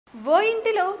ఓ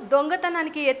ఇంటిలో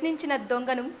దొంగతనానికి యత్నించిన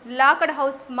దొంగను లాక్డ్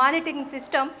హౌస్ మానిటరింగ్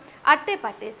సిస్టమ్ అట్టే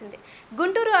పట్టేసింది.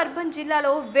 గుంటూరు అర్బన్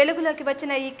జిల్లాలో వెలుగులోకి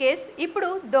వచ్చిన ఈ కేసు ఇప్పుడు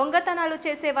దొంగతనాలు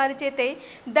చేసే వారి చేతే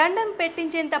దండం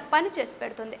పెట్టించేంత పని చేసి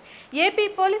పెడుతుంది. ఏపీ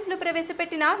పోలీసులు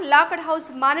ప్రవేశపెట్టిన లాక్డ్ హౌస్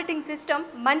మానిటరింగ్ సిస్టమ్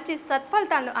మంచి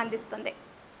సత్ఫలితాలను అందిస్తుంది.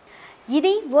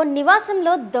 ఇది ఓ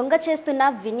నివాసంలో దొంగ చేస్తున్న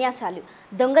విన్యాసాలు.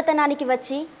 దొంగతనానికి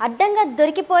వచ్చి అడ్డంగా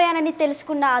దొరికిపోయానని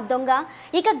తెలుసుకున్న ఆ దొంగ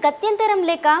ఇక గత్యంతరం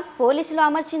లేక పోలీసులు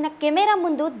అమర్చిన కెమెరా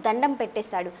ముందు దండం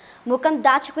పెట్టేశాడు. ముఖం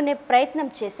దాచుకునే ప్రయత్నం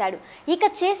చేశాడు. ఇక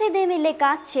చేసేదేమీ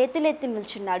లేక చేతులెత్తి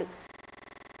నిల్చున్నాడు.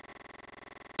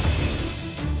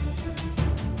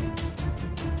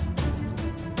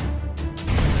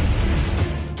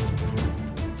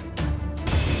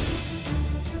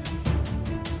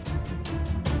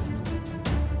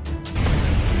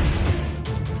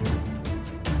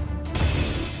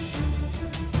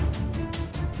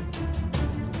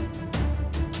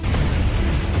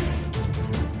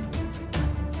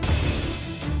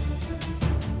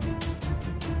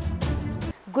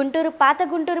 గుంటూరు పాత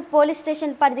గుంటూరు పోలీస్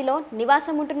స్టేషన్ పరిధిలో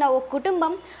నివాసం ఉంటున్న ఓ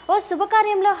కుటుంబం ఓ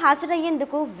శుభకార్యంలో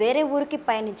హాజరయ్యేందుకు వేరే ఊరికి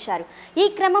పయనించారు. ఈ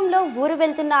క్రమంలో ఊరు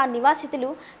వెళ్తున్న ఆ నివాసితులు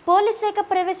పోలీస్ శాఖ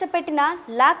ప్రవేశపెట్టిన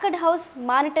లాక్డ్ హౌస్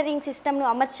మానిటరింగ్ సిస్టమ్ను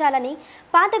అమర్చాలని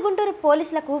పాత గుంటూరు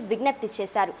పోలీసులకు విజ్ఞప్తి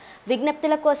చేశారు.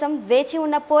 విజ్ఞప్తుల కోసం వేచి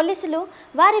ఉన్న పోలీసులు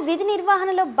వారి విధి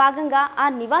నిర్వహణలో భాగంగా ఆ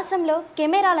నివాసంలో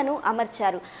కెమెరాలను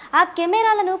అమర్చారు. ఆ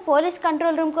కెమెరాలను పోలీస్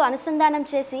కంట్రోల్ రూమ్కు అనుసంధానం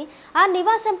చేసి ఆ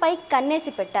నివాసంపై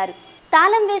కన్నేసి పెట్టారు.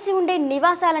 తాళం వేసి ఉండే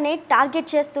నివాసాలనే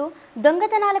టార్గెట్ చేస్తూ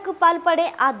దొంగతనాలకు పాల్పడే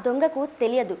ఆ దొంగకు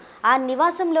తెలియదు ఆ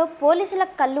నివాసంలో పోలీసుల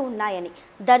కళ్ళు ఉన్నాయని.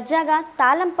 దర్జాగా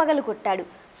తాళం పగలు కొట్టాడు.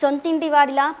 సొంతింటి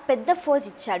వాడిలా పెద్ద ఫోజ్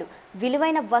ఇచ్చాడు.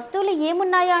 విలువైన వస్తువులు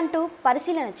ఏమున్నాయా అంటూ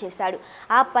పరిశీలన చేశాడు.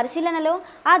 ఆ పరిశీలనలో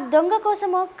ఆ దొంగ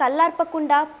కోసమో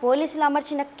కళ్ళార్పకుండా పోలీసులు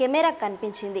అమర్చిన కెమెరా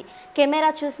కనిపించింది.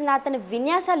 కెమెరా చూసిన అతను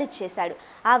విన్యాసాలు చేశాడు.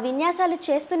 ఆ విన్యాసాలు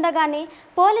చేస్తుండగానే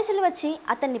పోలీసులు వచ్చి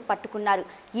అతన్ని పట్టుకున్నారు.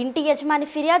 ఇంటి యజమాని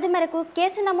ఫిర్యాదు మేరకు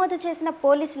కేసు నమోదు చేసిన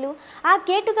పోలీసులు ఆ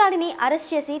కేటుగాడిని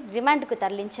అరెస్ట్ చేసి రిమాండ్కు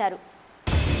తరలించారు.